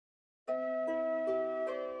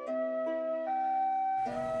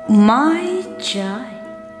My child,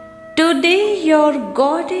 today your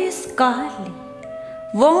goddess Kali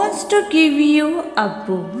wants to give you a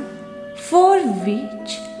boon for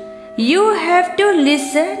which you have to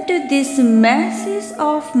listen to this message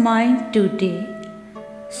of mine today.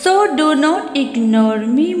 So do not ignore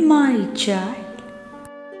me, my child.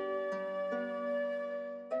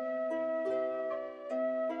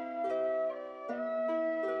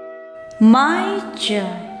 My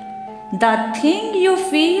child, the thing you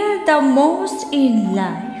fear the most in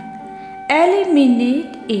life,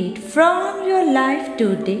 eliminate it from your life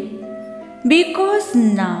today, because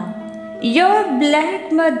now your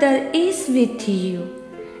black mother is with you,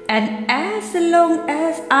 and as long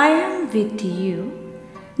as I am with you,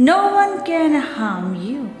 no one can harm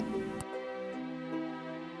you.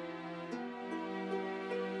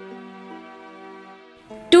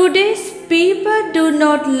 Today's people do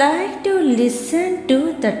not like to listen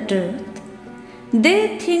to the truth.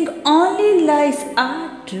 They think only lies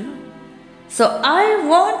are true. So I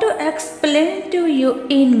want to explain to you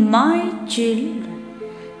in my children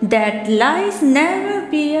that lies never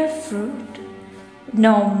bear fruit.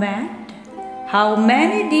 No matter how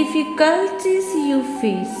many difficulties you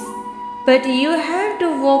face, but you have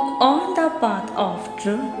to walk on the path of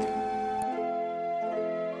truth.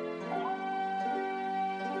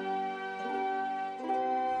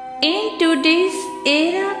 In today's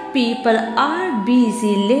era, people are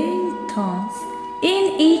busy laying thorns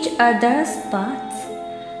in each other's paths.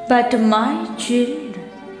 But my children,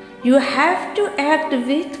 you have to act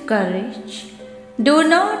with courage. Do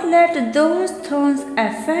not let those thorns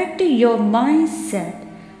affect your mindset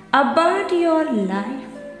about your life.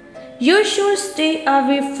 You should stay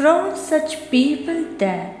away from such people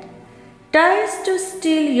that tries to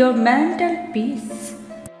steal your mental peace.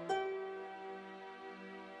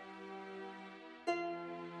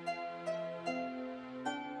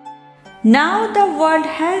 Now the world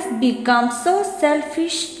has become so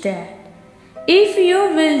selfish that if you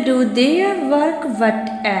will do their work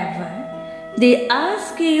whatever they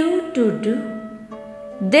ask you to do,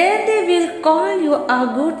 then they will call you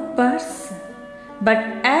a good person. But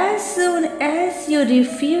as soon as you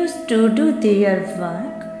refuse to do their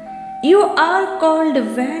work, you are called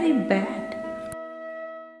very bad.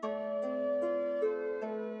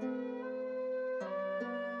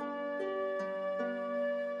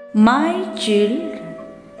 My children,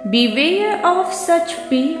 beware of such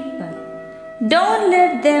people. Don't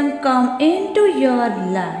let them come into your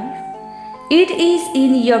life. It is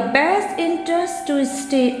in your best interest to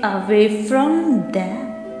stay away from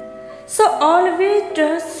them. So always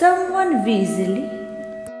trust someone wisely.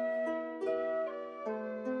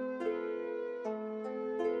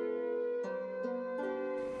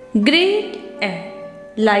 Great and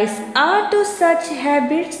lies are to such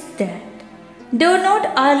habits that do not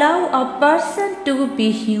allow a person to be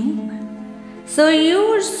human. So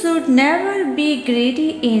you should never be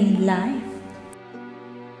greedy in life.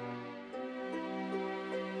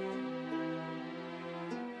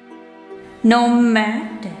 No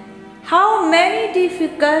matter how many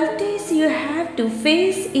difficulties you have to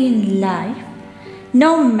face in life,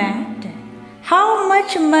 no matter how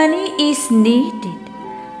much money is needed,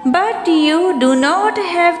 but you do not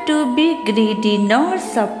have to be greedy nor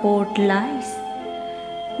support lies.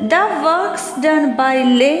 The works done by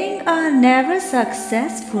lying are never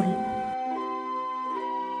successful.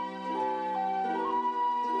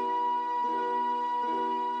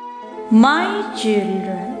 My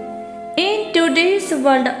children, in today's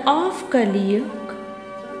world of Kaliyuga,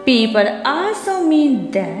 people are so mean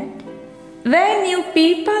that when new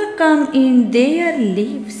people come in their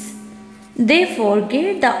lives, they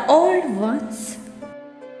forget the old ones.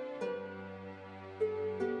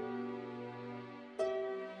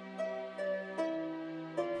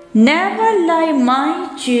 Never lie,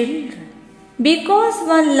 my children, because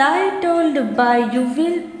one lie told by you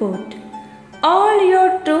will put all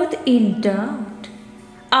your truth in doubt.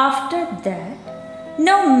 After that,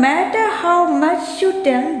 no matter how much you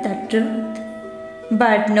tell the truth,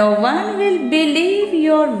 but no one will believe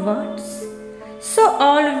your words. So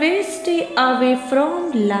always stay away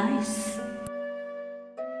from lies.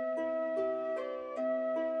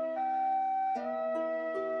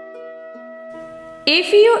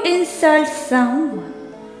 If you insult someone,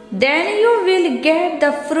 then you will get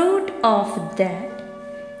the fruit of that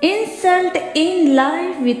insult in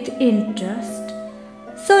life with interest.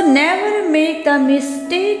 So never make the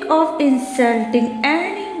mistake of insulting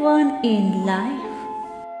anyone in life.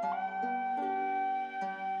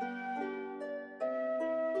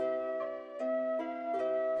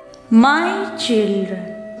 My children,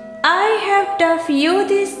 I have taught you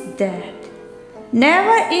this that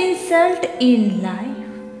Never insult in life,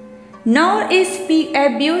 nor speak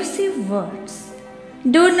abusive words.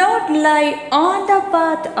 Do not lie on the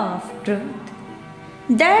path of truth.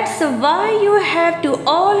 That's why you have to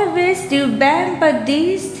always remember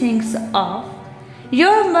these things of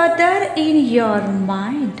your mother in your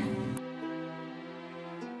mind.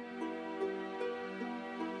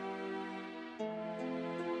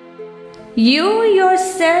 You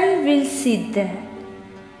yourself will see that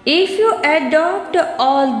if you adopt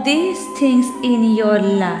all these things in your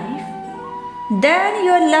life, then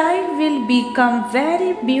your life will become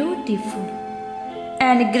very beautiful,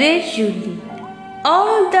 and gradually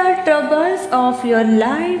all the troubles of your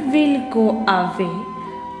life will go away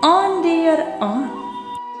on their own.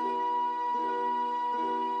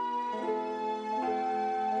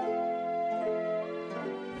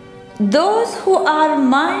 Those who are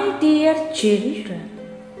my dear children,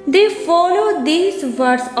 they follow these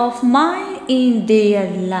words of mine in their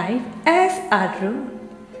life as a rule,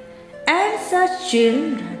 and such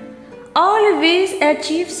children always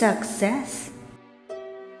achieve success.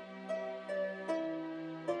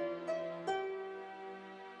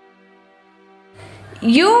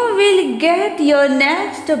 You will get your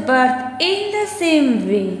next birth in the same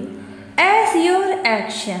way as your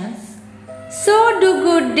actions. So do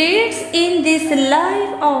good deeds in this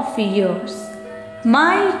life of yours,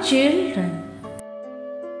 my children.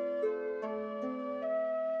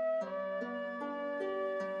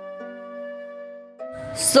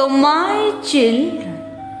 So my children,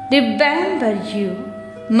 remember you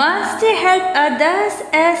must help others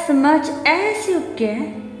as much as you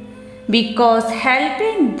can, because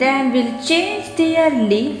helping them will change their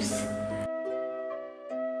lives.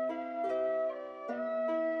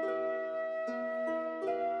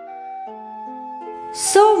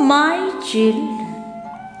 So my children,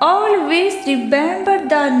 always remember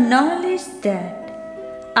the knowledge that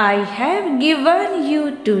I have given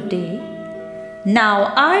you today.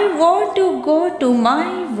 Now I want to go to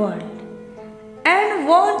my world and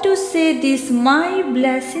want to say this: my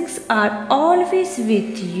blessings are always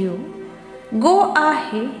with you. Go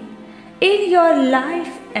ahead in your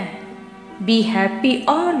life and be happy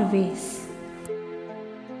always.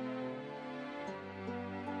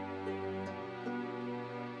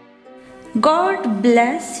 God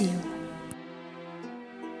bless you.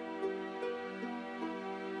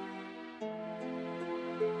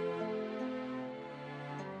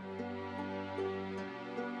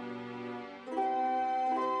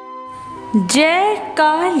 Jai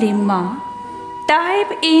Kalimaa.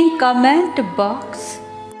 Type in comment box